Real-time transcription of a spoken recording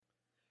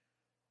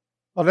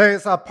Well, today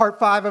is part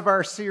 5 of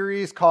our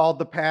series called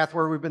The Path,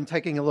 where we've been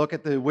taking a look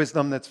at the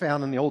wisdom that's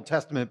found in the Old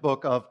Testament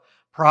book of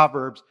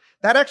Proverbs.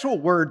 That actual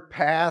word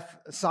path,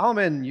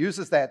 Solomon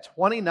uses that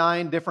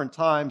 29 different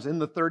times in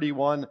the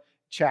 31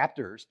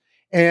 chapters.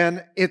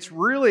 And it's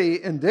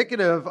really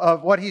indicative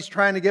of what he's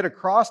trying to get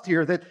across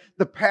here, that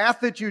the path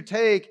that you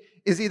take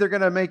is either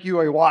going to make you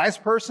a wise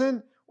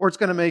person or it's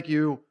going to make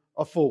you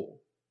a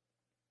fool.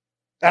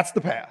 That's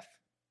the path.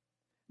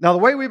 Now, the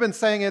way we've been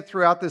saying it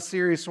throughout this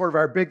series, sort of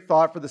our big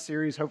thought for the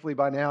series, hopefully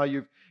by now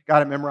you've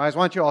got it memorized.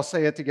 Why don't you all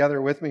say it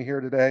together with me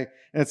here today?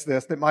 And it's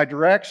this, that my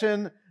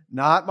direction,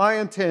 not my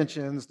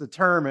intentions,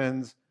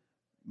 determines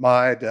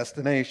my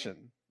destination.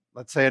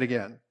 Let's say it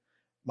again.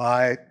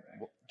 My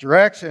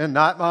direction,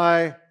 not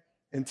my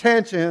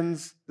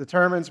intentions,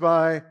 determines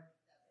my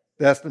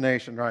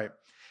destination, right?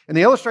 And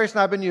the illustration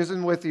I've been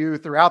using with you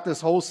throughout this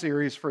whole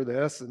series for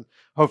this, and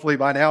hopefully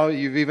by now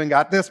you've even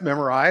got this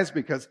memorized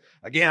because,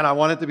 again, I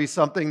want it to be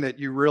something that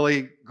you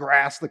really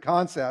grasp the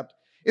concept,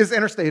 is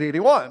Interstate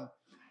 81.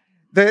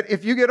 That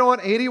if you get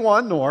on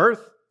 81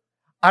 North,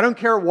 I don't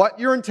care what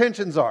your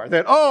intentions are.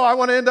 That, I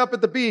want to end up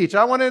at the beach.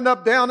 I want to end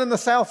up down in the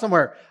South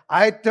somewhere.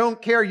 I don't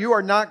care. You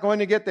are not going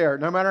to get there.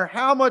 No matter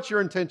how much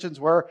your intentions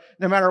were,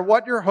 no matter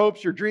what your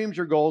hopes, your dreams,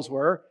 your goals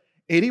were,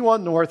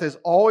 81 North is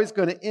always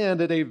going to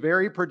end at a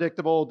very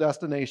predictable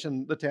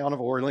destination, the town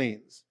of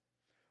Orleans.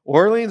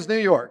 Orleans, New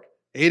York,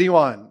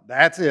 81.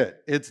 That's it.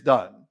 It's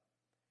done.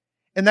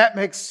 And that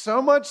makes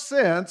so much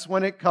sense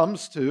when it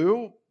comes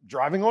to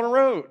driving on a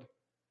road.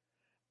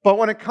 But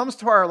when it comes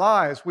to our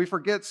lives, we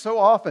forget so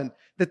often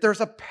that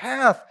there's a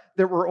path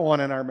that we're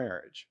on in our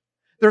marriage.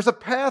 There's a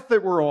path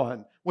that we're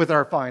on with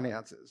our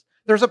finances.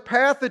 There's a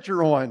path that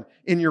you're on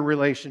in your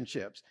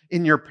relationships,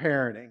 in your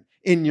parenting,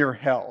 in your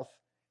health.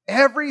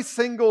 Every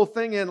single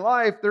thing in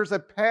life, there's a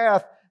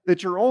path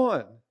that you're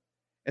on.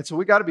 And so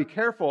we got to be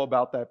careful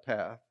about that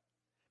path.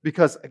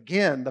 Because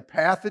again, the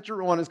path that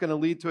you're on is going to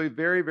lead to a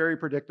very, very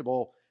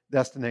predictable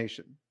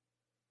destination.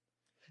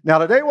 Now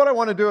today what I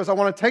want to do is I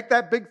want to take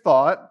that big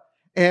thought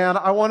and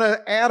I want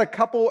to add a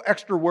couple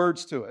extra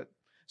words to it.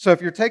 So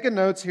if you're taking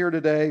notes here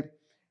today,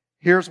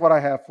 here's what I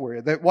have for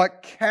you. That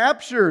what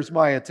captures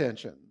my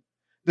attention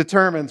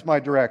determines my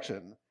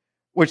direction,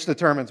 which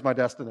determines my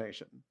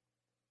destination.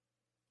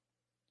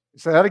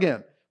 Say that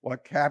again.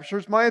 What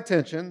captures my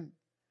attention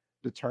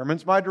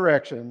determines my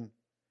direction,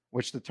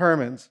 which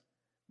determines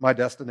my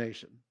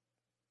destination.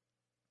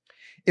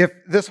 If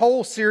this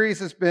whole series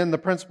has been the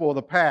principle of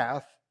the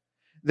path,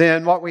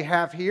 then what we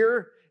have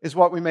here is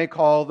what we may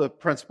call the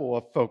principle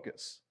of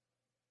focus.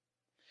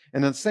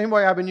 And in the same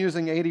way I've been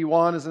using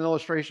 81 as an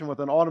illustration with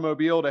an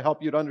automobile to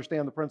help you to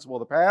understand the principle of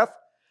the path,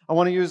 I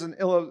want to use an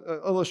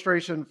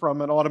illustration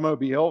from an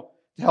automobile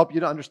to help you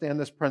to understand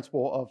this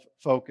principle of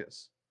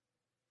focus.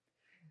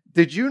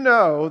 Did you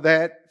know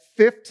that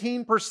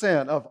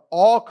 15% of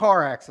all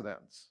car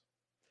accidents,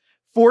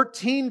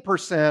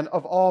 14%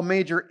 of all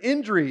major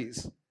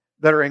injuries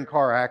that are in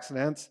car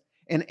accidents,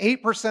 and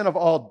 8% of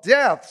all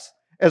deaths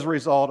as a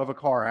result of a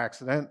car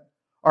accident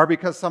are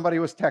because somebody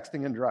was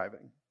texting and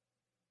driving?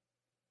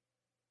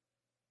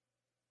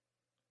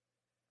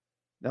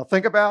 Now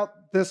think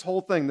about this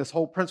whole thing, this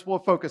whole principle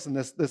of focus, and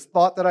this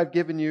thought that I've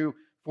given you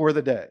for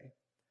the day.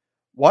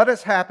 What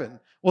has happened?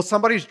 Well,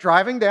 somebody's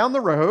driving down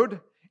the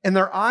road, and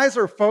their eyes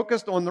are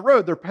focused on the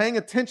road. They're paying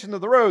attention to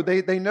the road.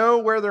 They know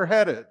where they're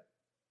headed.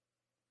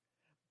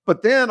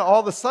 But then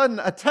all of a sudden,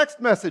 a text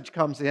message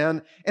comes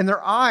in, and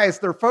their eyes,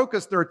 their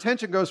focus, their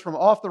attention goes from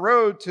off the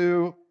road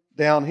to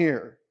down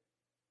here.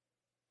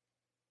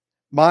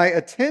 My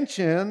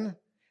attention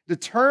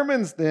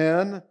determines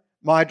then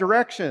my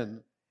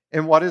direction.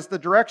 And what is the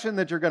direction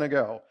that you're going to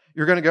go?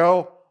 You're going to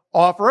go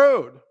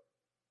off-road.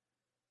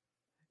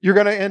 You're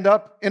going to end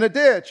up in a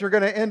ditch. You're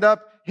going to end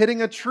up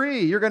hitting a tree.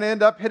 You're going to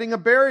end up hitting a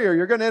barrier.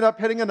 You're going to end up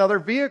hitting another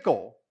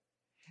vehicle.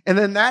 And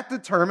then that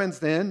determines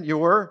then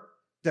your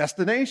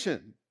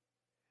destination.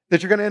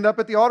 That you're going to end up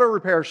at the auto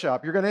repair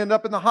shop. You're going to end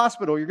up in the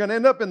hospital. You're going to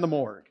end up in the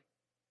morgue.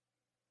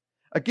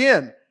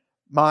 Again,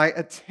 my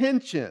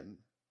attention,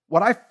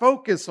 what I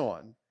focus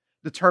on,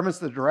 determines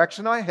the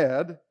direction I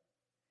head.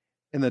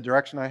 And the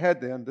direction I head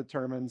then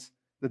determines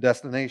the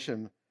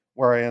destination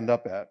where I end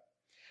up at.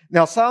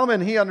 Now,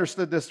 Solomon, he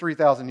understood this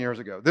 3,000 years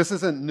ago. This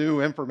isn't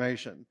new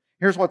information.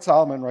 Here's what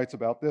Solomon writes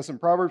about this in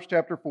Proverbs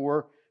chapter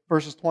 4,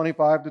 verses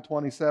 25 to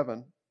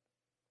 27.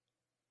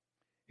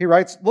 He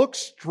writes, "Look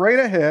straight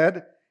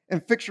ahead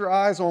and fix your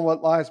eyes on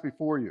what lies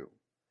before you.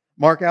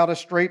 Mark out a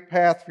straight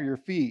path for your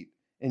feet,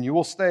 and you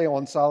will stay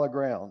on solid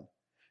ground.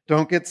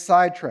 Don't get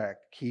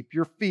sidetracked. Keep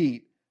your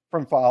feet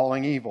from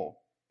following evil."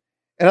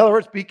 In other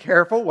words, be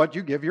careful what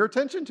you give your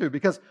attention to,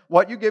 because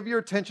what you give your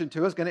attention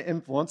to is going to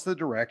influence the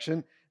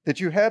direction that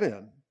you head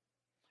in.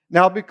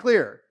 Now, be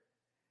clear.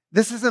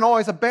 This isn't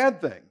always a bad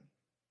thing.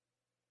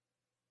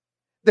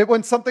 That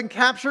when something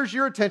captures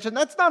your attention,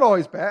 that's not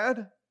always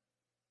bad.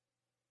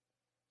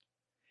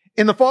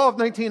 In the fall of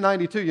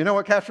 1992, you know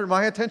what captured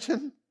my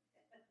attention?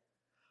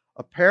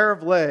 A pair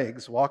of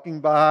legs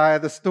walking by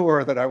the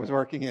store that I was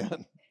working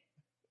in.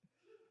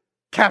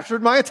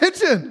 Captured my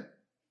attention.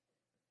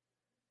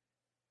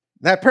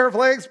 That pair of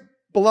legs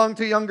belonged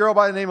to a young girl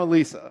by the name of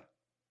Lisa.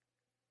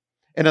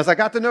 And as I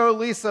got to know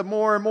Lisa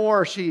more and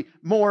more, she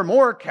more and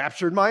more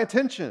captured my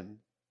attention.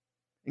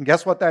 And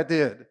guess what that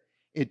did?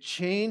 It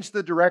changed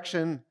the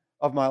direction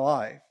of my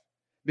life,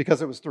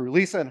 because it was through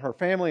Lisa and her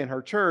family and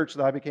her church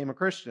that I became a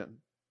Christian,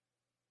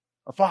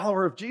 a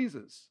follower of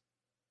Jesus.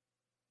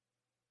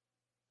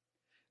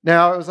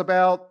 Now, it was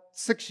about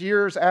 6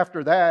 years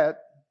after that,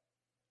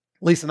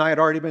 Lisa and I had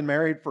already been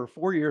married for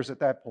 4 years at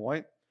that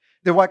point,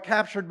 that what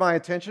captured my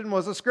attention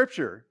was a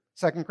scripture.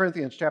 2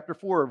 Corinthians chapter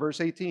 4,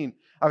 verse 18.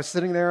 I was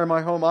sitting there in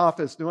my home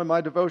office doing my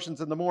devotions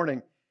in the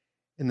morning,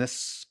 and this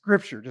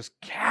scripture just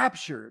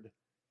captured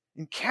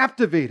and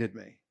captivated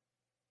me.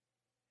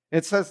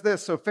 It says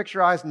this: so fix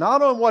your eyes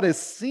not on what is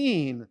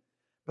seen,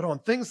 but on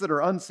things that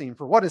are unseen.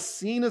 For what is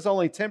seen is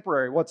only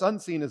temporary. What's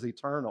unseen is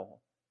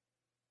eternal.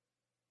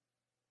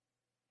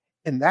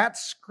 And that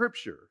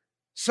scripture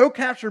so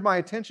captured my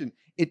attention,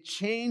 it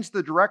changed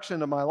the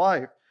direction of my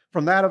life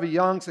from that of a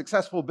young,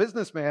 successful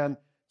businessman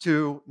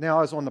to now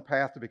I was on the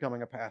path to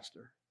becoming a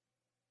pastor.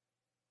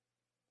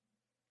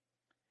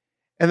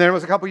 And then it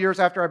was a couple years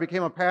after I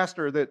became a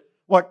pastor that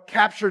what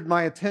captured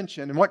my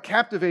attention and what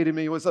captivated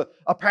me was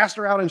a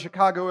pastor out in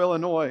Chicago,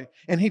 Illinois.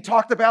 And he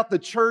talked about the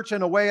church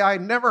in a way I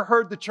never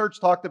heard the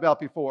church talked about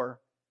before.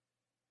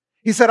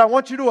 He said, I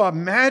want you to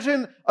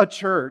imagine a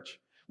church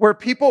where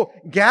people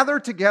gather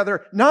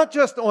together, not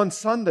just on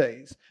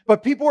Sundays,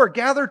 but people are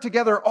gathered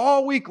together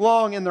all week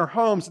long in their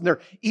homes, and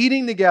they're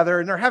eating together,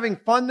 and they're having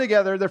fun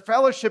together, they're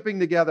fellowshipping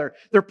together,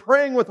 they're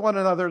praying with one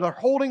another, they're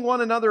holding one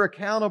another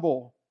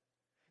accountable.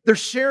 They're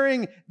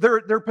sharing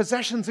their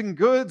possessions and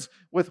goods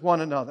with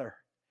one another.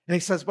 And he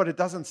says, but it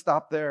doesn't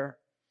stop there.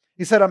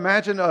 He said,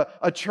 imagine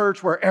a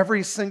church where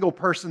every single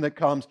person that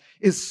comes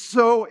is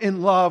so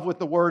in love with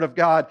the Word of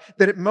God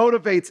that it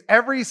motivates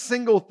every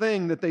single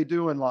thing that they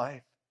do in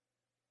life.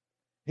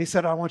 He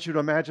said, I want you to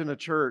imagine a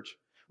church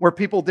where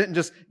people didn't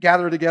just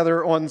gather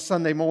together on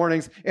Sunday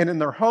mornings and in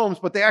their homes,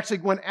 but they actually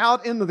went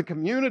out into the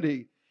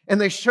community and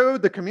they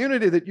showed the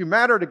community that you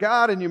matter to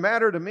God and you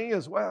matter to me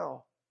as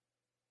well.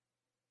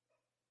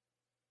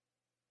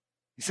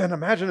 He said,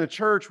 imagine a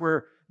church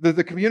where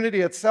the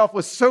community itself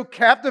was so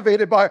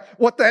captivated by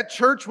what that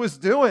church was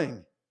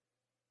doing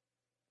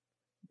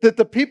that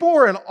the people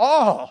were in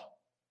awe.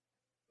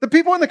 The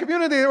people in the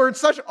community were in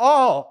such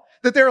awe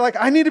that they were like,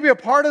 I need to be a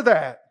part of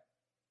that.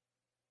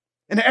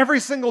 And every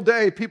single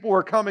day, people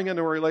were coming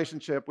into a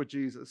relationship with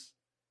Jesus.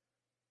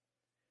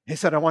 He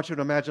said, I want you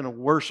to imagine a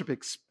worship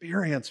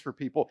experience for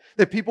people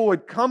that people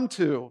would come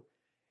to.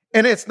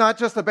 And it's not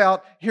just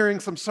about hearing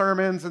some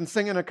sermons and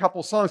singing a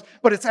couple songs,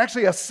 but it's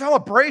actually a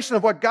celebration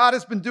of what God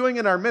has been doing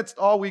in our midst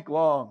all week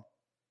long.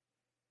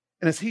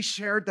 And as he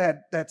shared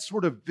that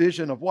sort of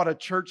vision of what a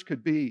church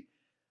could be,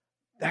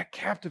 that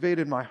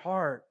captivated my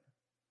heart.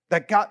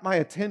 That got my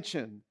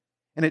attention.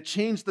 And it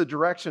changed the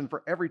direction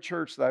for every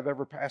church that I've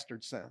ever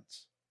pastored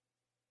since.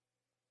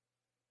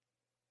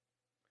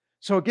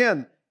 So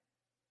again,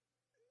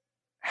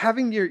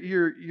 having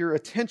your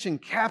attention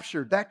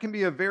captured, that can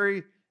be a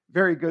very,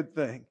 very good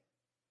thing.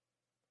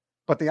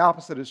 But the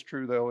opposite is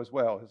true, though, as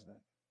well, isn't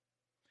it?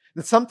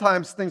 That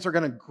sometimes things are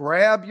going to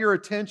grab your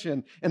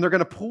attention and they're going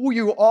to pull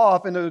you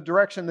off into a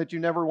direction that you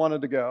never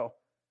wanted to go.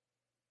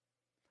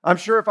 I'm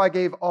sure if I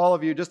gave all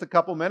of you just a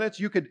couple minutes,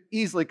 you could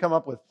easily come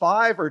up with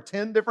 5 or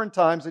 10 different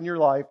times in your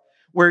life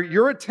where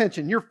your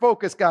attention, your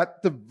focus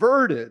got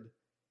diverted.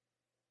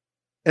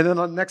 And then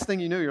the next thing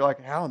you knew, you're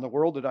like, how in the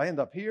world did I end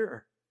up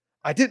here?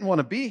 I didn't want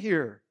to be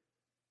here.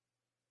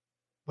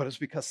 But it's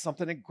because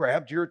something had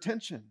grabbed your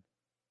attention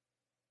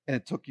and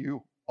it took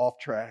you off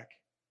track.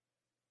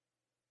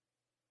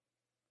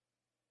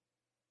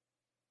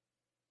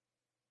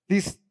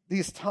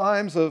 These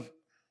times of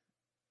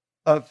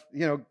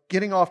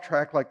getting off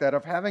track like that,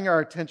 of having our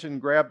attention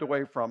grabbed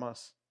away from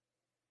us,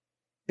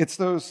 it's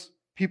those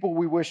people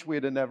we wish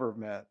we'd have never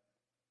met.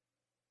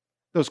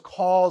 Those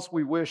calls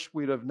we wish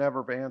we'd have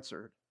never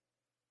answered.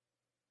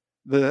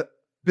 The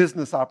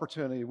business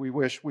opportunity we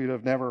wish we'd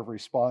have never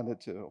responded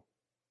to.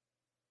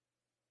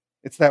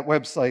 It's that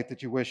website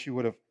that you wish you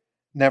would have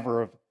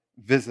never have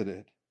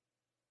visited.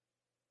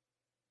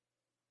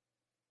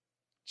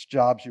 It's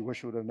jobs you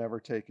wish you would have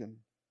never taken.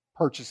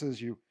 Purchases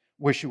you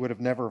wish you would have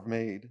never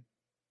made.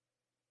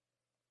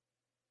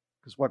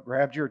 Because what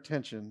grabbed your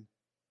attention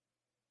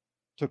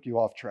took you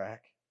off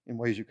track in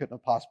ways you couldn't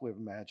have possibly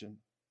imagined.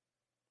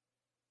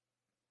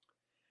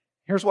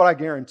 Here's what I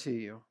guarantee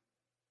you.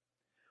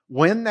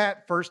 When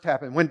that first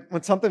happened,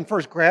 when something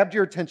first grabbed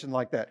your attention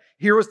like that,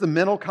 here was the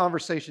mental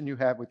conversation you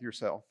had with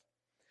yourself.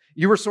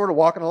 You were sort of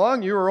walking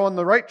along, you were on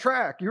the right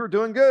track, you were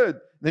doing good.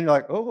 Then you're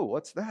like, oh,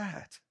 what's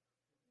that?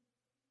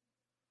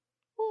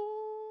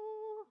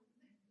 Oh,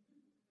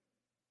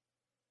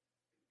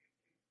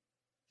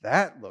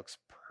 that looks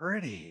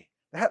pretty.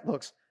 That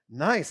looks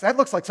nice. That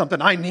looks like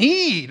something I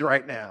need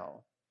right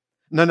now.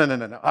 No.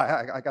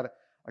 I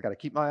gotta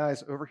keep my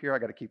eyes over here. I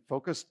gotta keep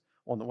focused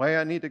on the way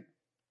I need to.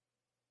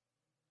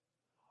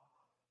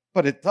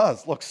 But it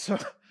does look so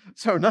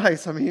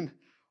nice. I mean,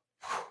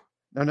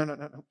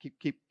 no.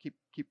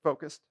 Keep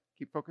focused.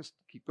 Keep focused.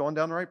 Keep going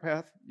down the right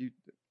path.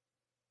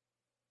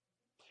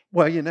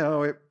 Well,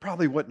 it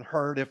probably wouldn't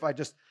hurt if I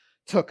just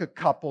took a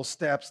couple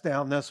steps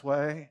down this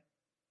way.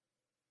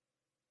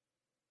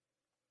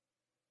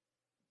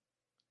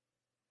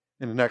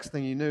 And the next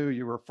thing you knew,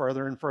 you were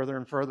further and further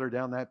and further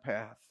down that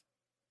path.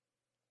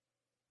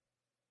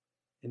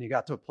 And you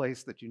got to a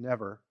place that you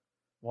never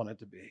wanted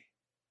to be.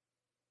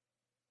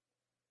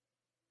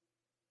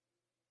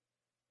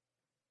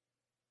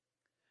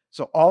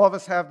 So all of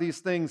us have these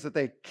things that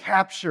they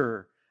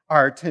capture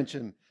our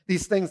attention,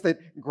 these things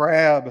that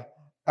grab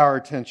our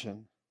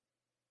attention.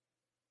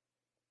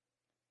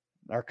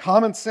 Our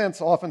common sense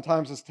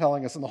oftentimes is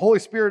telling us, and the Holy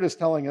Spirit is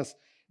telling us,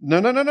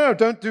 no,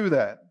 don't do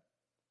that.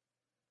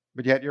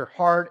 But yet your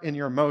heart and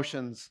your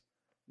emotions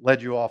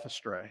led you off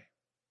astray.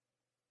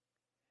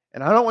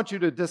 And I don't want you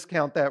to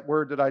discount that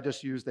word that I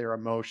just used there,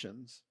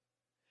 emotions.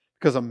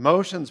 Because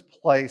emotions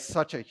play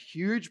such a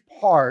huge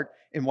part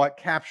in what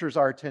captures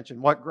our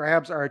attention, what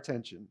grabs our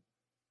attention.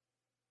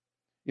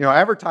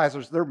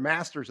 Advertisers, they're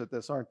masters at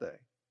this, aren't they?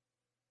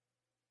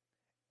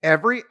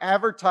 Every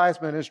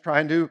advertisement is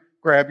trying to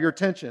grab your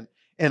attention.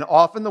 And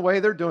often the way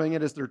they're doing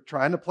it is they're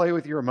trying to play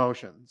with your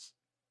emotions.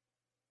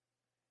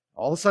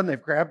 All of a sudden,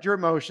 they've grabbed your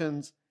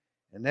emotions,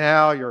 and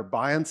now you're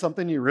buying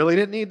something you really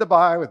didn't need to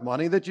buy with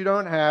money that you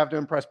don't have to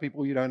impress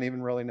people you don't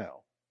even really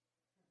know.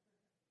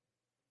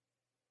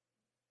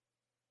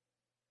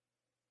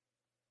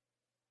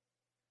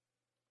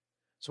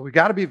 So we've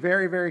got to be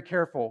very, very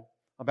careful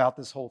about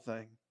this whole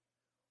thing.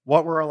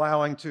 What we're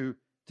allowing to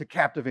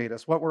captivate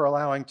us, what we're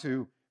allowing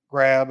to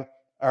grab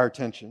our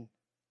attention.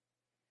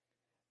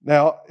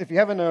 Now, if you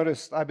haven't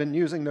noticed, I've been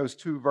using those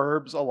two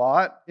verbs a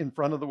lot in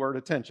front of the word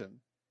attention.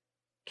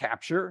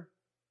 Capture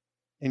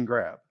and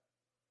grab.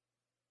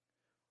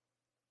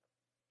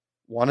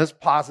 One is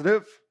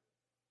positive,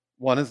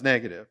 one is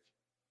negative.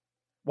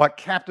 What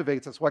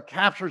captivates us, what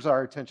captures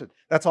our attention,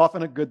 that's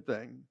often a good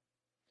thing.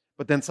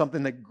 But then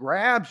something that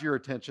grabs your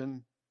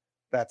attention,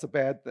 that's a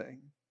bad thing.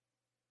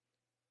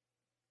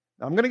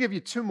 Now, I'm going to give you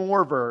two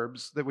more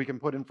verbs that we can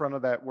put in front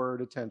of that word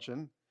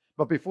attention.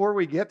 But before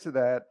we get to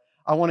that,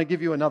 I want to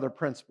give you another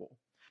principle.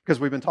 Because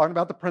we've been talking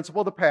about the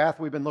principle of the path.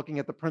 We've been looking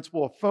at the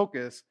principle of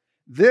focus.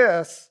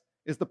 This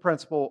is the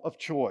principle of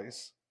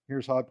choice.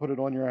 Here's how I put it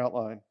on your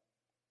outline.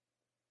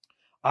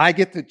 I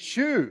get to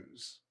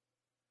choose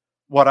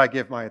what I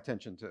give my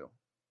attention to.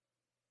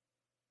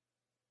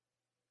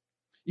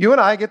 You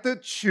and I get to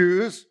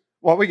choose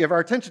what we give our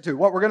attention to,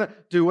 what we're going to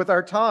do with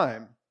our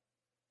time.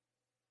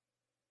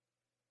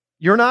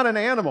 You're not an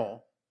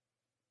animal.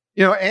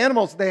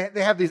 Animals, they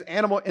have these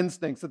animal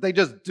instincts that they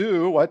just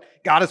do what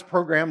God has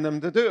programmed them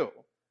to do.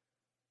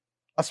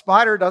 A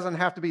spider doesn't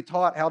have to be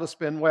taught how to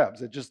spin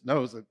webs. It just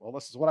knows that, well,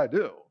 this is what I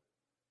do.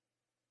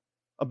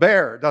 A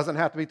bear doesn't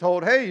have to be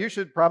told, hey, you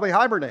should probably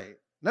hibernate.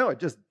 No, it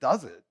just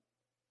does it.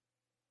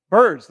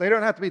 Birds, they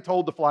don't have to be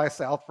told to fly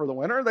south for the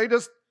winter. They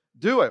just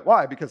do it.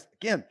 Why? Because,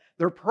 again,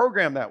 they're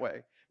programmed that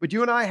way. But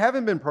you and I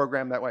haven't been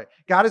programmed that way.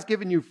 God has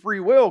given you free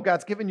will.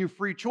 God's given you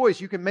free choice.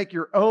 You can make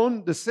your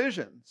own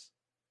decisions.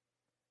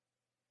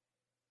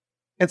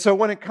 And so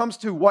when it comes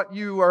to what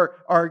you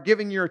are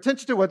giving your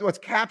attention to, what's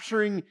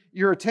capturing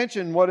your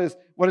attention, what is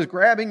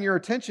grabbing your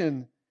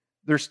attention,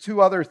 there's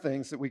two other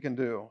things that we can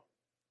do.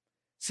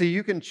 See,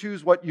 you can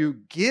choose what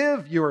you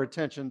give your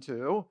attention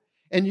to,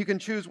 and you can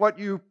choose what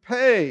you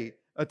pay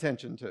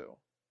attention to.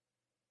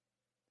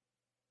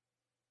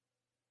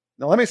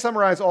 Now, let me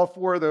summarize all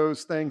four of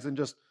those things in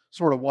just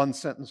sort of one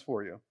sentence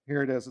for you.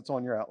 Here it is. It's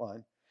on your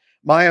outline.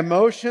 My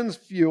emotions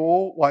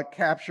fuel what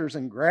captures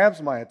and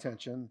grabs my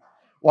attention,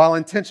 while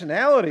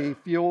intentionality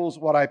fuels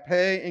what I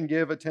pay and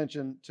give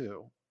attention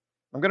to.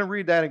 I'm going to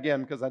read that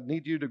again because I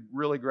need you to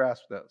really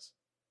grasp this.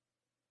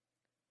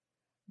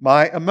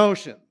 My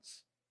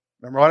emotions.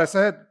 Remember what I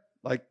said?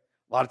 Like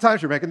a lot of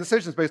times you're making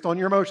decisions based on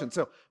your emotions.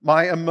 So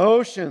my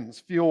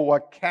emotions fuel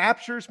what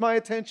captures my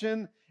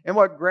attention and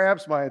what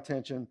grabs my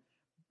attention,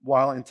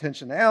 while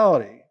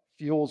intentionality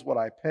fuels what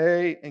I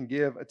pay and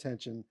give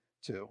attention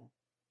to.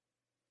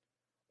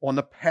 On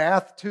the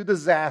path to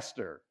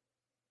disaster,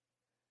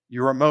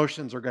 your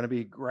emotions are going to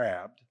be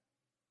grabbed.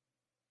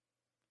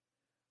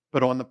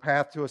 But on the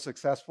path to a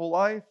successful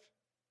life,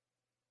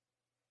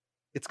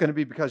 it's going to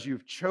be because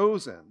you've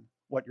chosen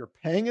what you're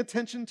paying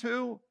attention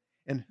to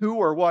and who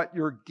or what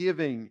you're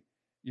giving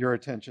your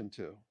attention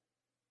to.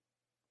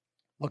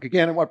 Look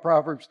again at what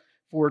Proverbs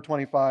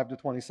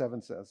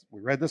 4:25-27 says.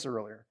 We read this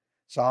earlier.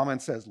 Solomon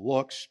says,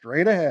 look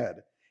straight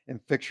ahead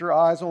and fix your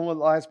eyes on what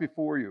lies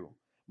before you.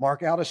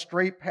 Mark out a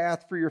straight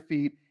path for your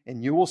feet,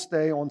 and you will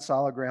stay on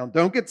solid ground.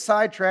 Don't get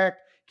sidetracked.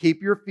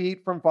 Keep your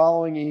feet from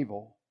following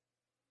evil.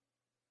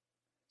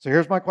 So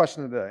here's my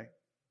question today.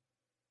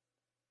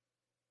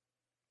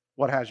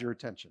 What has your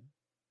attention?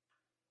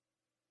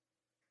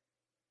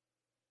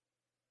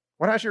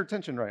 What has your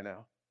attention right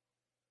now?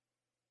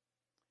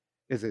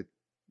 Is it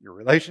your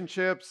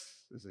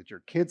relationships? Is it your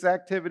kids'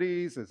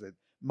 activities? Is it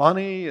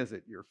money? Is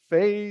it your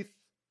faith?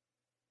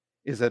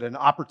 Is it an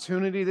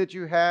opportunity that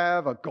you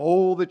have, a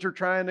goal that you're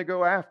trying to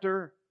go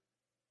after?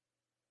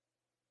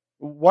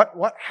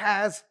 What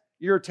has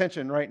your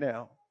attention right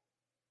now?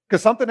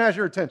 Because something has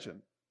your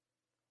attention.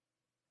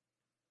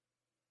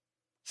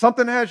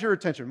 Something has your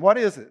attention. What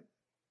is it?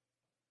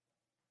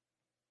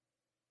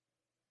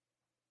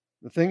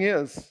 The thing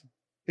is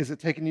it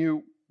taking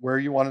you where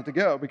you want it to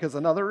go? Because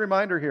another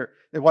reminder here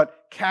that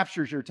what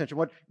captures your attention,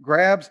 what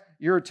grabs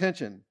your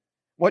attention,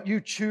 what you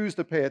choose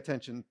to pay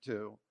attention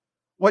to,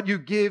 what you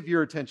give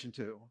your attention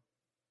to,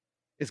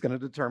 is going to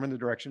determine the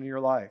direction of your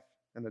life.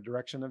 And the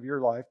direction of your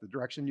life, the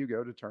direction you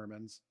go,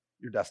 determines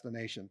your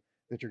destination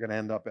that you're going to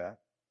end up at.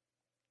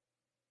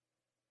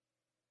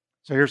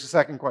 So here's the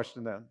second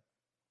question then.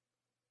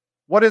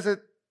 What is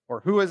it, or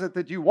who is it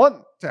that you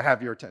want to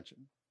have your attention?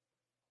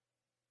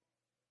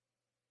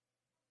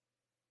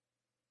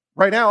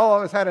 Right now, all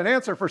of us had an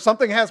answer for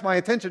something has my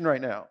attention right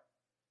now.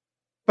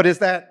 But is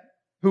that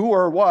who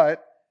or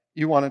what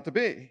you want it to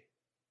be?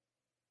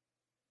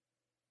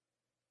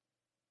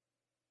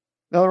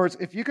 In other words,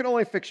 if you can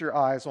only fix your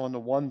eyes on the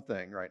one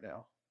thing right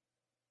now.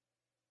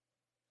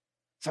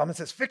 Someone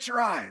says, fix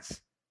your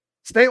eyes.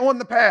 Stay on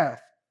the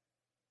path.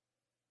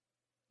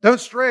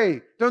 Don't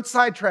stray. Don't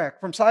sidetrack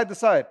from side to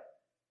side.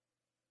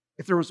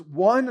 If there was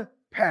one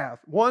path,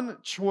 one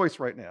choice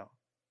right now,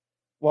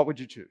 what would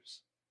you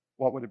choose?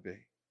 What would it be?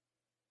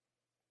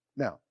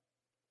 Now,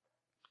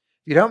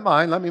 if you don't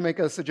mind, let me make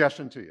a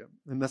suggestion to you.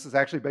 And this is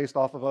actually based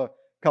off of a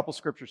couple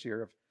scriptures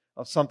here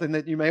of something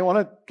that you may want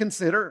to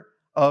consider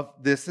of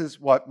this is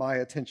what my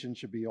attention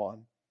should be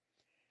on.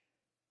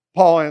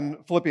 Paul in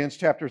Philippians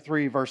chapter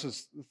 3,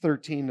 verses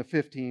 13 to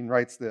 15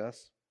 writes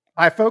this.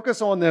 I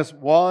focus on this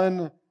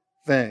one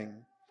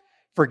thing.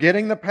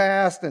 Forgetting the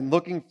past and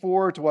looking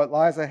forward to what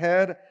lies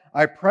ahead,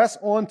 I press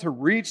on to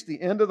reach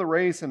the end of the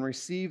race and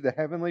receive the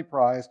heavenly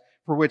prize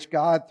for which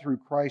God, through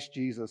Christ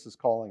Jesus, is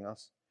calling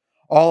us.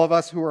 All of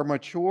us who are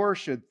mature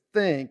should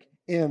think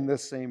in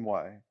this same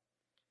way.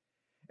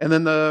 And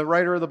then the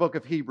writer of the book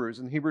of Hebrews,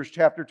 in Hebrews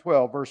chapter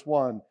 12, verse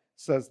 1,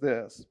 says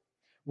this.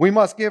 We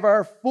must give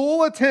our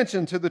full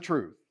attention to the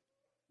truth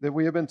that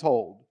we have been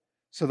told,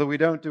 so that we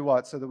don't do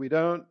what? So that we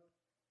don't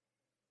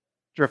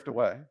drift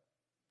away.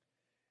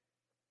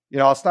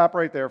 I'll stop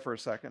right there for a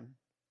second.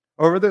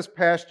 Over this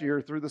past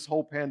year, through this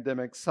whole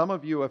pandemic, some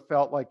of you have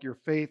felt like your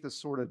faith has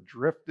sort of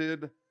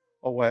drifted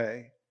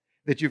away,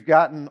 that you've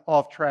gotten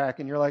off track,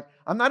 and you're like,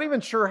 I'm not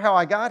even sure how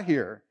I got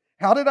here.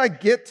 How did I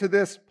get to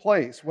this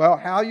place? Well,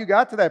 how you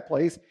got to that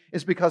place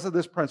is because of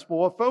this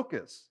principle of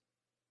focus.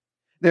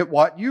 That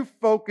what you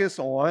focus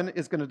on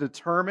is going to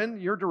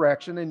determine your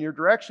direction, and your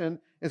direction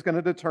is going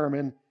to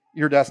determine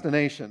your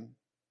destination.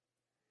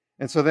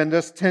 And so then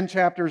just 10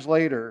 chapters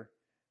later,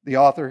 the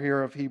author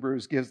here of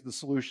Hebrews gives the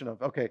solution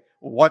of, okay,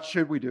 well, what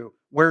should we do?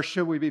 Where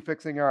should we be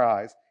fixing our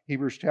eyes?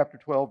 Hebrews chapter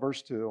 12,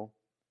 verse 2.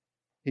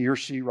 He or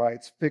she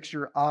writes, fix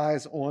your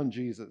eyes on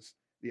Jesus,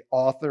 the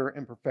author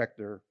and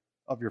perfecter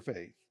of your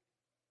faith.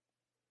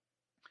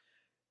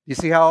 You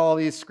see how all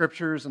these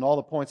scriptures and all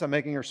the points I'm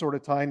making are sort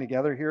of tying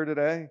together here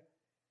today?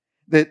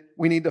 That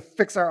we need to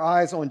fix our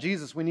eyes on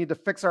Jesus. We need to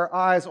fix our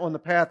eyes on the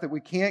path, that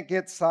we can't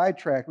get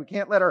sidetracked. We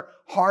can't let our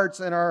hearts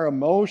and our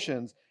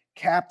emotions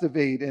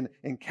captivate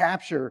and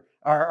capture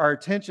our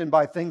attention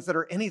by things that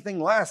are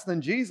anything less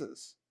than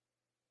Jesus.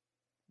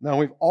 No,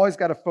 we've always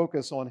got to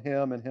focus on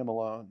Him and Him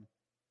alone.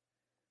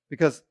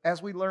 Because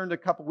as we learned a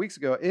couple weeks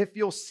ago, if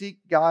you'll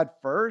seek God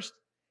first,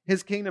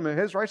 His kingdom and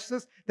His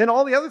righteousness, then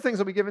all the other things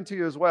will be given to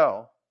you as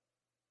well.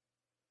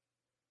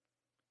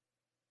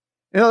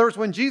 In other words,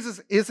 when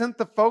Jesus isn't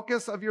the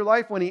focus of your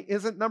life, when He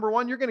isn't number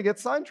one, you're going to get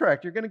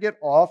sidetracked. You're going to get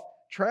off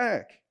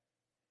track.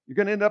 You're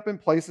going to end up in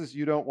places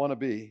you don't want to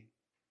be.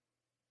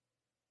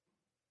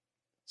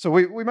 So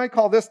we might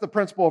call this the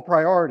principle of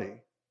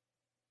priority.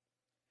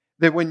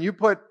 That when you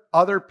put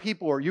other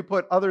people or you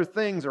put other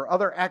things or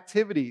other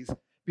activities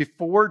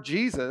before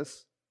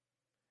Jesus,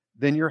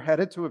 then you're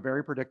headed to a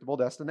very predictable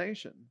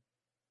destination.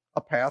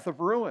 A path of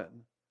ruin,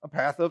 a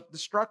path of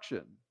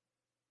destruction.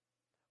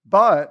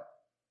 But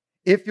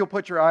if you'll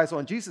put your eyes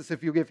on Jesus,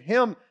 if you'll give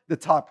Him the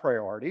top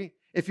priority,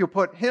 if you'll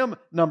put Him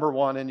number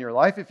one in your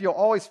life, if you'll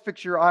always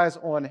fix your eyes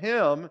on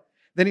Him,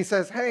 then He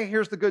says, hey,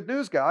 here's the good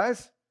news,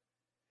 guys.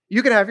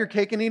 You can have your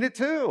cake and eat it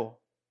too.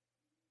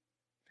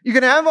 You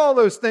can have all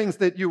those things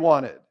that you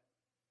wanted.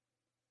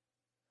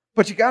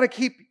 But you got to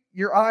keep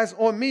your eyes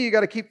on me. You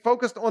got to keep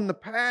focused on the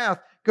path.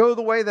 Go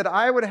the way that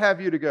I would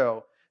have you to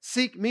go.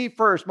 Seek me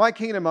first, my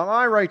kingdom,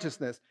 my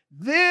righteousness.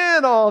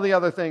 Then all the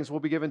other things will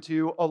be given to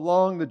you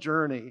along the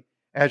journey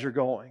as you're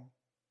going.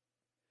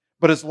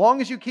 But as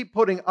long as you keep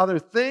putting other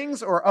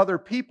things or other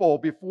people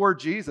before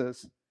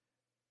Jesus,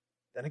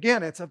 then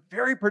again, it's a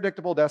very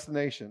predictable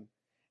destination.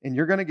 And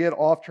you're going to get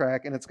off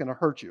track, and it's going to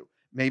hurt you.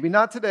 Maybe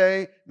not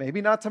today, maybe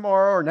not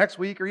tomorrow or next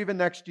week or even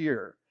next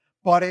year.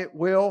 But it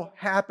will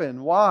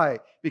happen. Why?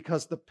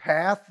 Because the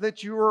path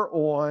that you are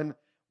on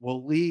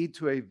will lead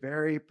to a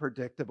very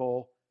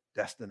predictable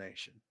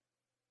destination.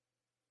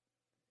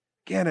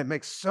 Again, it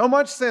makes so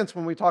much sense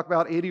when we talk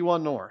about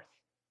 81 North.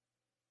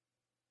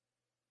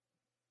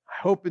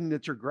 I'm hoping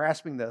that you're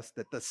grasping this,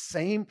 that the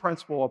same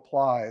principle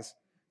applies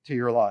to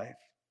your life.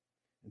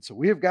 And so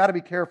we have got to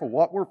be careful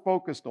what we're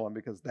focused on,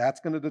 because that's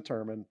going to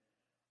determine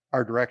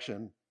our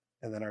direction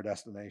and then our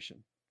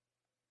destination.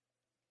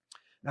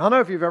 Now, I don't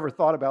know if you've ever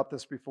thought about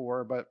this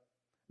before, but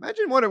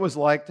imagine what it was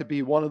like to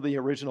be one of the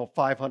original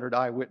 500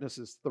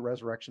 eyewitnesses to the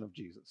resurrection of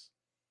Jesus.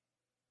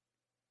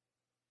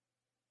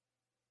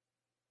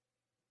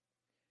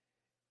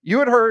 You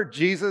had heard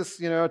Jesus,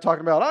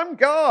 talking about, I'm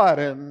God,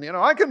 and,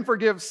 I can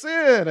forgive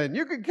sin, and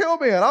you can kill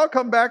me, and I'll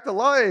come back to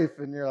life.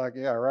 And you're like,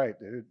 yeah, right,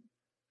 dude.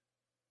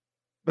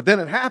 But then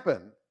it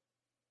happened.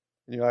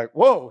 And you're like,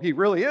 whoa, he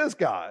really is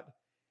God.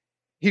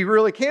 He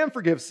really can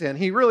forgive sin.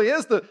 He really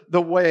is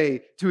the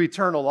way to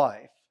eternal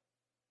life.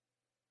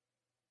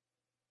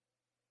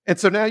 And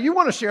so now you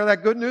want to share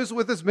that good news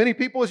with as many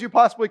people as you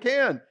possibly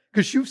can,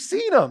 because you've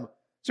seen him.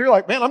 So you're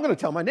like, man, I'm going to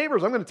tell my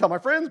neighbors, I'm going to tell my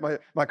friends,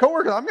 my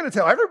coworkers, I'm going to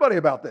tell everybody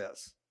about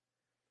this.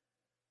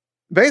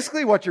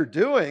 Basically, what you're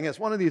doing as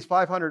one of these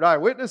 500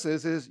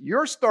 eyewitnesses is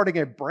you're starting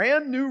a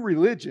brand new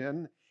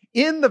religion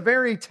in the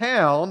very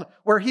town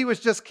where he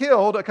was just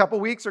killed a couple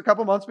weeks or a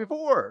couple months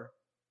before.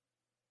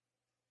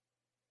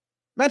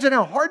 Imagine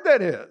how hard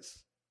that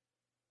is.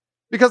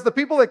 Because the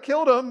people that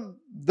killed him,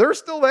 they're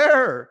still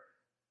there.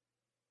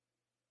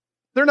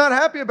 They're not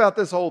happy about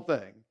this whole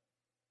thing.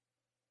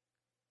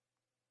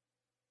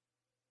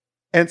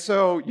 And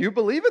so you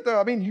believe it,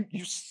 though. I mean,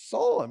 you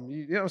saw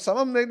him. Some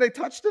of them, they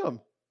touched him.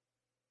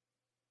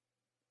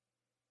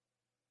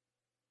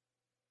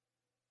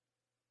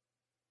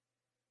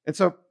 And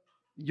so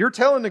you're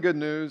telling the good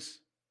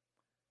news,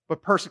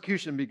 but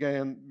persecution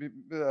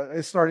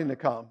is starting to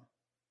come.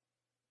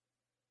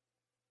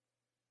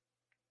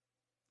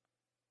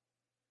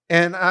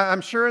 And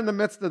I'm sure in the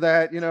midst of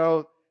that,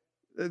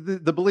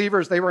 the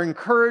believers, they were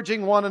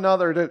encouraging one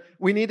another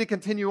we need to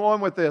continue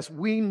on with this.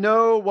 We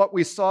know what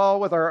we saw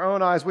with our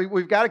own eyes.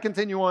 We've got to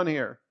continue on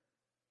here.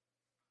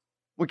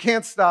 We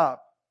can't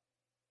stop.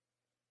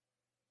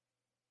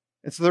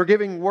 And so they're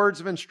giving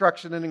words of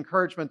instruction and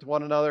encouragement to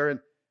one another. And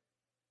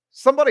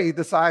somebody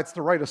decides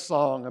to write a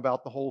song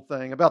about the whole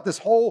thing, about this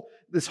whole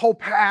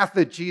path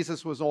that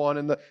Jesus was on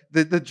and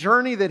the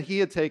journey that he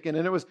had taken.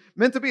 And it was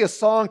meant to be a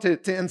song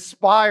to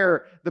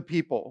inspire the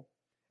people.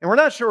 And we're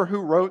not sure who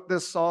wrote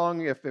this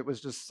song, if it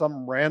was just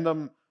some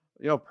random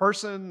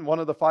person, one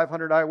of the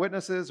 500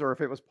 eyewitnesses, or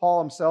if it was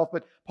Paul himself.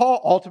 But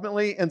Paul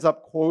ultimately ends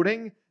up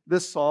quoting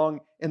this song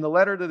in the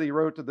letter that he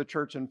wrote to the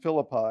church in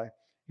Philippi.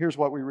 Here's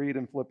what we read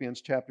in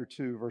Philippians chapter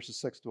 2, verses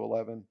 6 to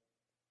 11.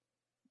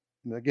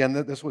 And again,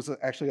 this was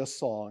actually a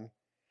song.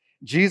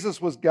 Jesus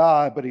was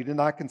God, but he did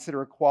not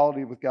consider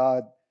equality with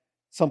God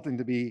something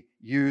to be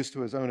used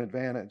to his own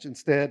advantage.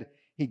 Instead,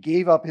 he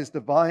gave up his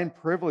divine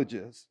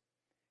privileges.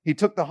 He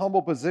took the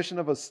humble position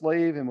of a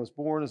slave and was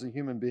born as a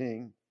human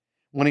being.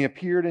 When he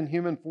appeared in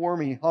human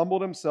form, he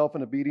humbled himself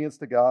in obedience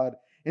to God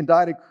and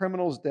died a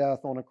criminal's death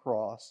on a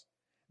cross.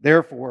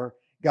 Therefore,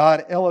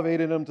 God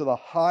elevated him to the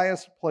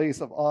highest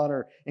place of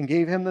honor and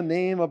gave him the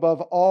name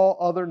above all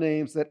other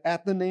names, that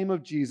at the name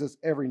of Jesus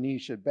every knee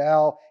should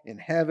bow in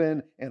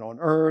heaven and on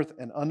earth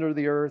and under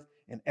the earth,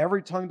 and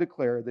every tongue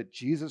declare that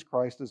Jesus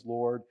Christ is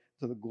Lord,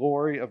 to the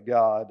glory of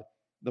God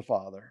the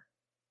Father.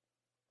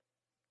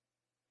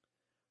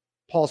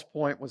 Paul's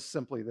point was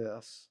simply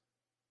this: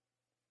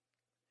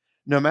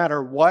 no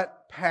matter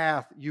what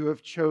path you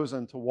have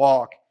chosen to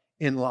walk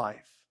in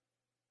life,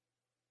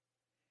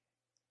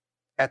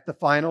 at the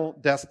final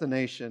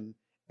destination,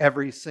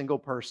 every single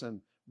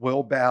person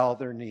will bow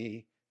their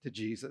knee to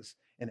Jesus,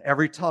 and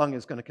every tongue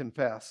is going to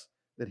confess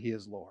that he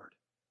is Lord.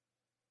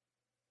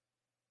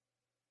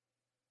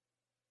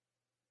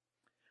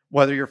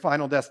 Whether your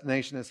final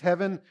destination is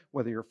heaven,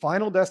 whether your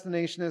final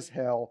destination is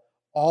hell,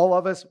 all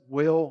of us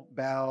will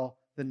bow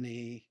the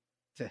knee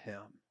to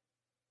him.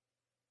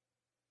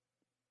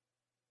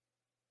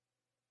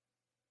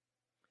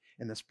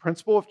 And this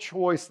principle of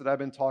choice that I've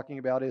been talking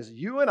about is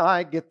you and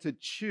I get to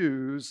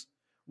choose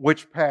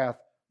which path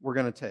we're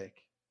going to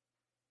take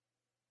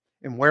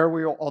and where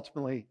we will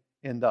ultimately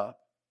end up.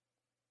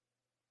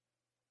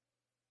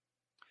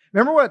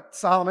 Remember what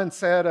Solomon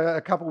said a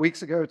couple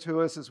weeks ago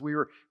to us as we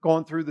were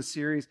going through the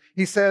series?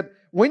 He said,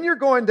 when you're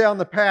going down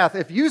the path,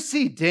 if you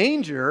see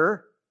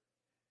danger,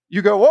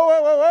 you go, whoa,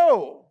 whoa, whoa,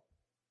 whoa.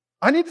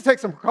 I need to take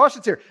some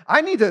precautions here.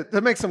 I need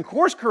to make some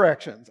course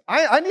corrections.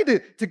 I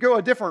need to go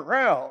a different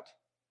route.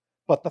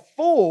 But the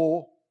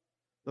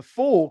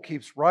fool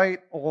keeps right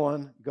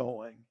on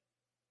going.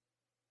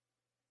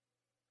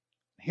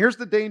 Here's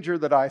the danger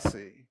that I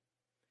see.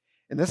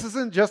 And this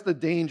isn't just the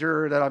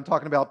danger that I'm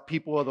talking about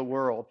people of the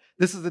world.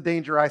 This is the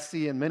danger I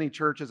see in many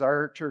churches,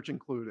 our church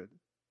included.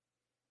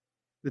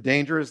 The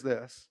danger is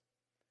this: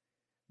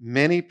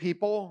 many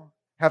people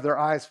have their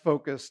eyes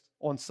focused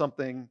on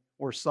something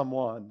or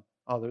someone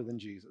other than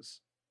Jesus.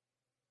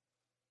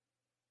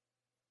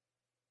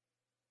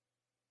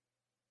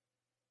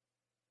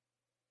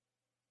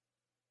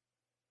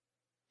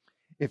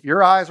 If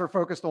your eyes are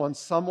focused on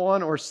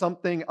someone or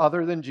something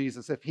other than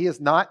Jesus, if he is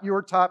not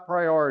your top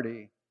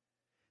priority,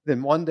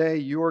 then one day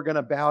you are going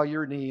to bow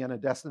your knee in a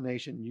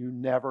destination you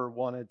never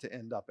wanted to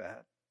end up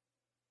at.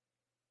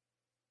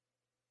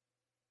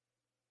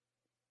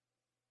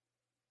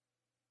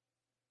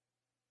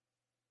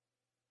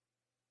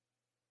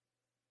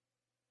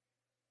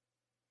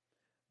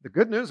 The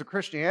good news of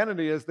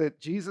Christianity is that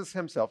Jesus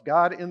himself,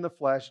 God in the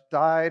flesh,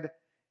 died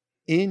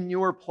in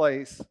your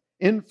place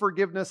in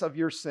forgiveness of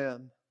your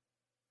sin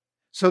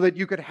so that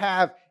you could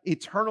have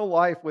eternal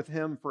life with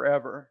him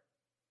forever.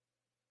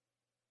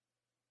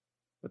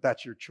 But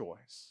that's your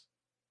choice.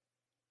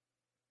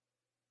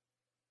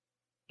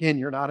 Again,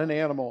 you're not an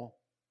animal.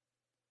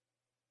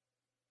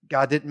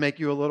 God didn't make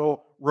you a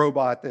little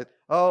robot that,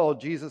 oh,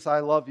 Jesus, I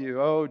love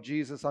you. Oh,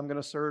 Jesus, I'm going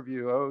to serve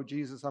you. Oh,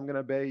 Jesus, I'm going to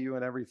obey you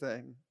and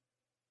everything.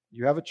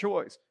 You have a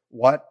choice.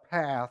 What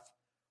path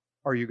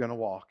are you going to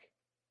walk?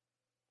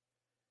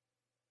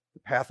 The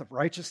path of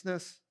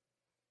righteousness?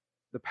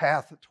 The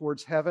path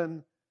towards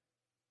heaven?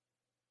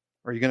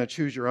 Or are you going to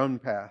choose your own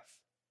path?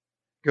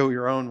 Go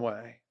your own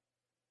way?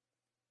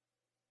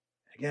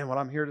 Again, what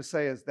I'm here to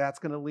say is that's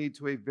going to lead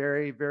to a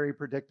very, very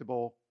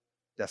predictable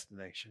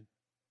destination,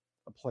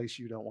 a place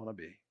you don't want to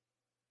be.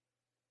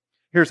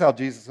 Here's how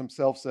Jesus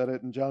himself said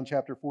it in John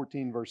chapter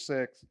 14, verse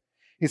 6.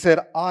 He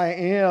said, I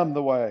am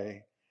the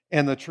way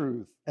and the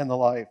truth and the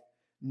life.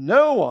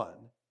 No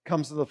one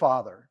comes to the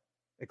Father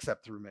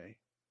except through me.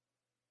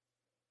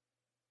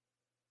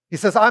 He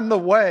says, I'm the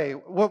way.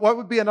 What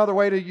would be another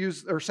way to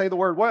use or say the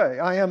word way?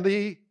 I'm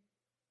the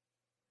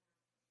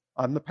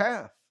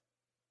path.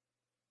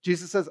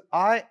 Jesus says,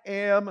 I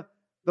am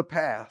the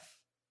path.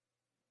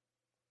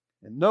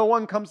 And no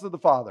one comes to the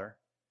Father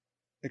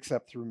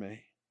except through me.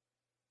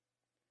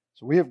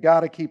 So we have got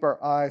to keep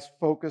our eyes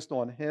focused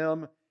on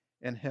him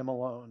and him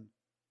alone.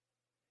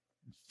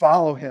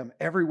 Follow him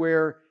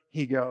everywhere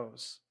he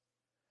goes.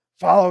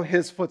 Follow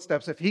his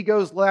footsteps. If he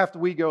goes left,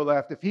 we go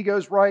left. If he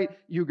goes right,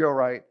 you go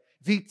right.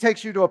 If he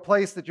takes you to a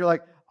place that you're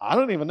like, I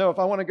don't even know if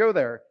I want to go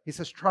there, he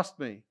says, trust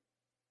me.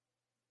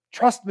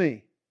 Trust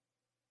me.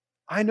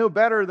 I know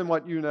better than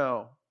what you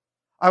know.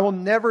 I will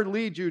never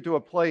lead you to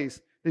a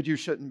place that you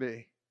shouldn't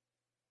be.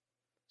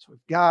 So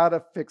we've got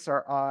to fix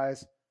our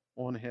eyes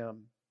on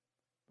him.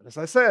 But as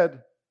I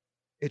said,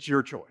 it's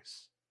your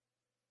choice.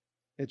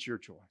 It's your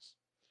choice.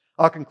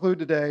 I'll conclude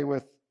today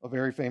with a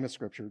very famous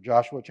scripture,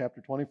 Joshua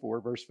chapter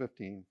 24, verse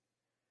 15,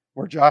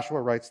 where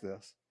Joshua writes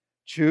this,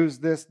 choose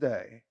this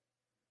day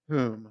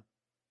whom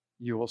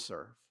you will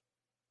serve.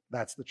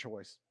 That's the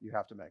choice you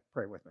have to make.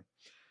 Pray with me.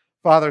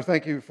 Father,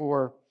 thank you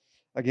for,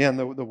 again,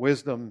 the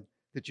wisdom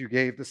that you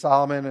gave to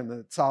Solomon and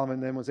that Solomon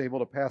then was able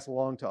to pass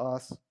along to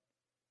us.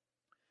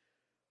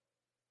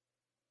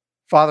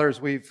 Father,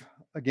 as we've,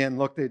 again,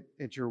 looked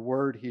at your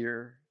word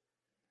here,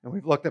 and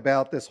we've looked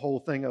about this whole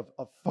thing of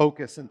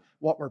focus and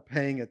what we're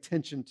paying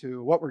attention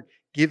to, what we're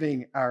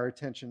giving our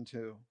attention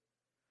to.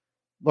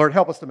 Lord,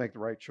 help us to make the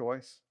right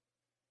choice.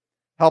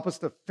 Help us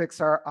to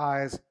fix our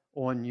eyes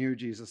on you,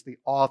 Jesus, the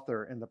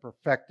author and the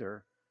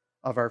perfecter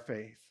of our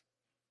faith.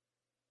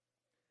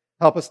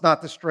 Help us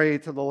not to stray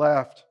to the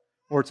left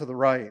or to the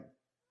right,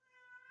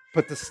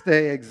 but to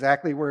stay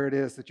exactly where it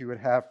is that you would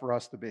have for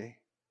us to be.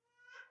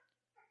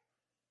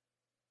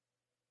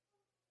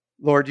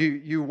 Lord,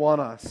 you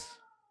want us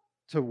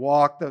to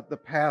walk the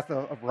path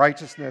of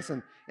righteousness,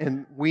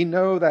 and we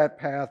know that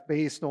path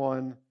based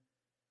on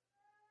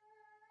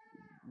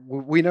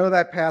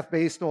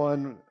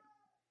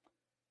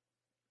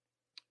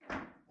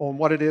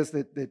what it is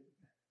that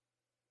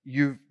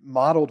you've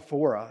modeled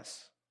for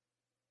us.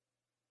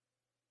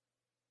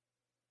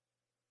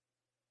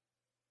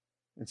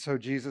 And so,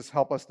 Jesus,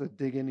 help us to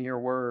dig into your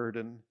word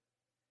and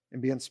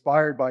be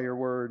inspired by your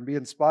word and be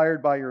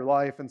inspired by your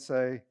life and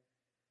say,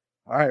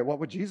 all right, what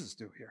would Jesus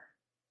do here?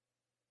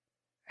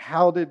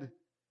 How did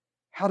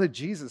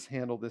Jesus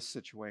handle this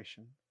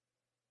situation?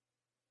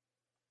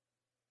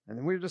 And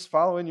then we just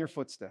follow in your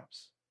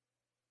footsteps.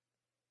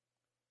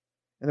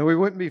 And then we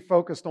wouldn't be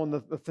focused on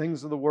the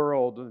things of the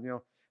world,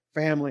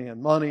 family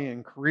and money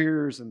and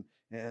careers and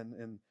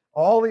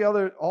all the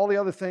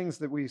other things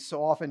that we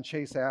so often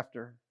chase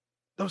after.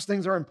 Those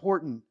things are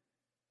important.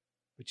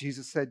 But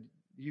Jesus said,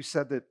 you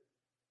said that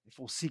if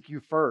we'll seek you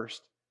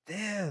first,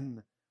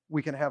 then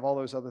we can have all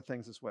those other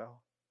things as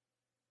well.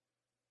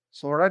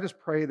 So Lord, I just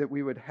pray that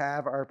we would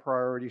have our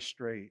priorities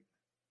straight,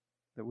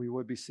 that we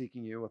would be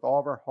seeking you with all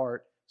of our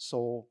heart,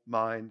 soul,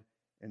 mind,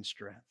 and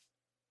strength.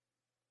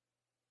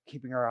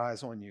 Keeping our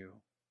eyes on you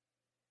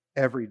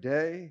every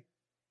day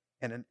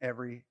and in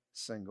every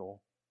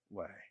single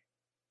way.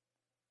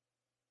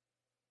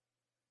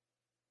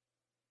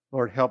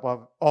 Lord, help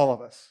all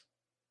of us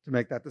to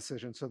make that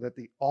decision so that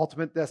the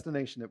ultimate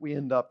destination that we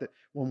end up, that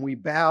when we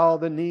bow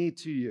the knee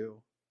to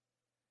you,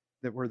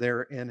 that we're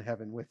there in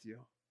heaven with you.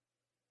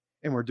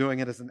 And we're doing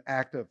it as an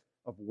act of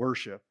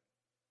worship.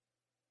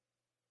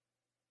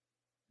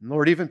 And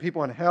Lord, even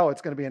people in hell,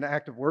 it's going to be an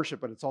act of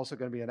worship, but it's also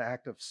going to be an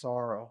act of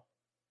sorrow.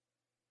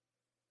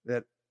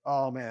 That,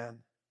 oh man,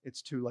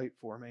 it's too late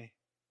for me.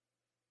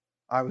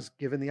 I was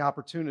given the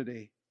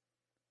opportunity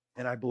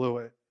and I blew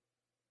it.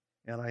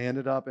 And I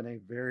ended up in a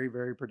very,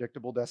 very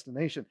predictable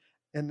destination.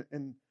 And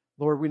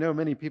Lord, we know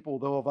many people,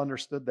 though, have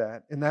understood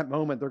that. In that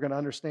moment, they're going to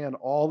understand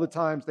all the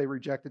times they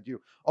rejected you,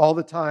 all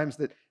the times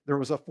that there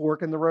was a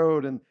fork in the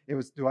road, and it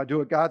was, do I do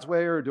it God's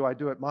way or do I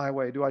do it my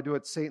way? Do I do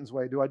it Satan's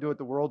way? Do I do it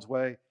the world's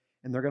way?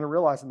 And they're going to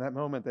realize in that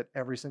moment that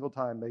every single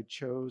time they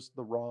chose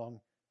the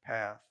wrong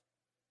path.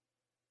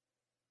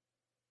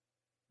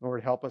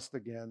 Lord, help us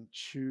again.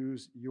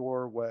 Choose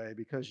your way,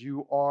 because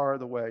you are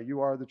the way,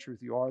 you are the truth,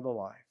 you are the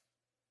life.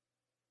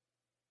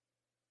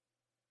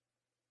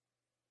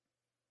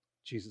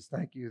 Jesus,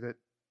 thank you that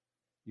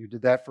you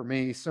did that for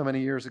me so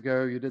many years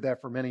ago. You did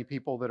that for many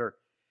people that are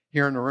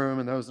here in the room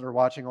and those that are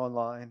watching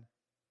online.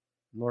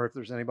 Lord, if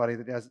there's anybody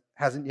that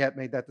hasn't yet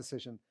made that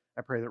decision,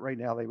 I pray that right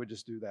now they would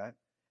just do that.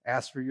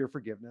 Ask for your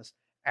forgiveness,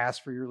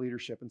 ask for your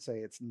leadership, and say,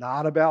 it's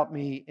not about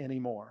me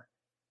anymore.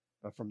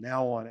 But from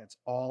now on, it's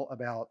all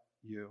about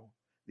you.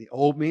 The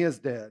old me is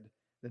dead.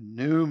 The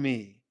new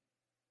me,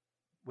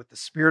 with the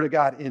Spirit of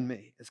God in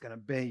me, is going to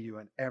obey you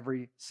in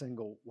every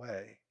single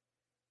way,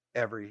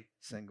 every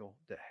single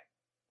day.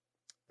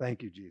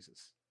 Thank you,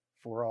 Jesus,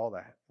 for all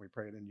that. We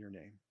pray it in your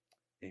name.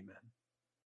 Amen.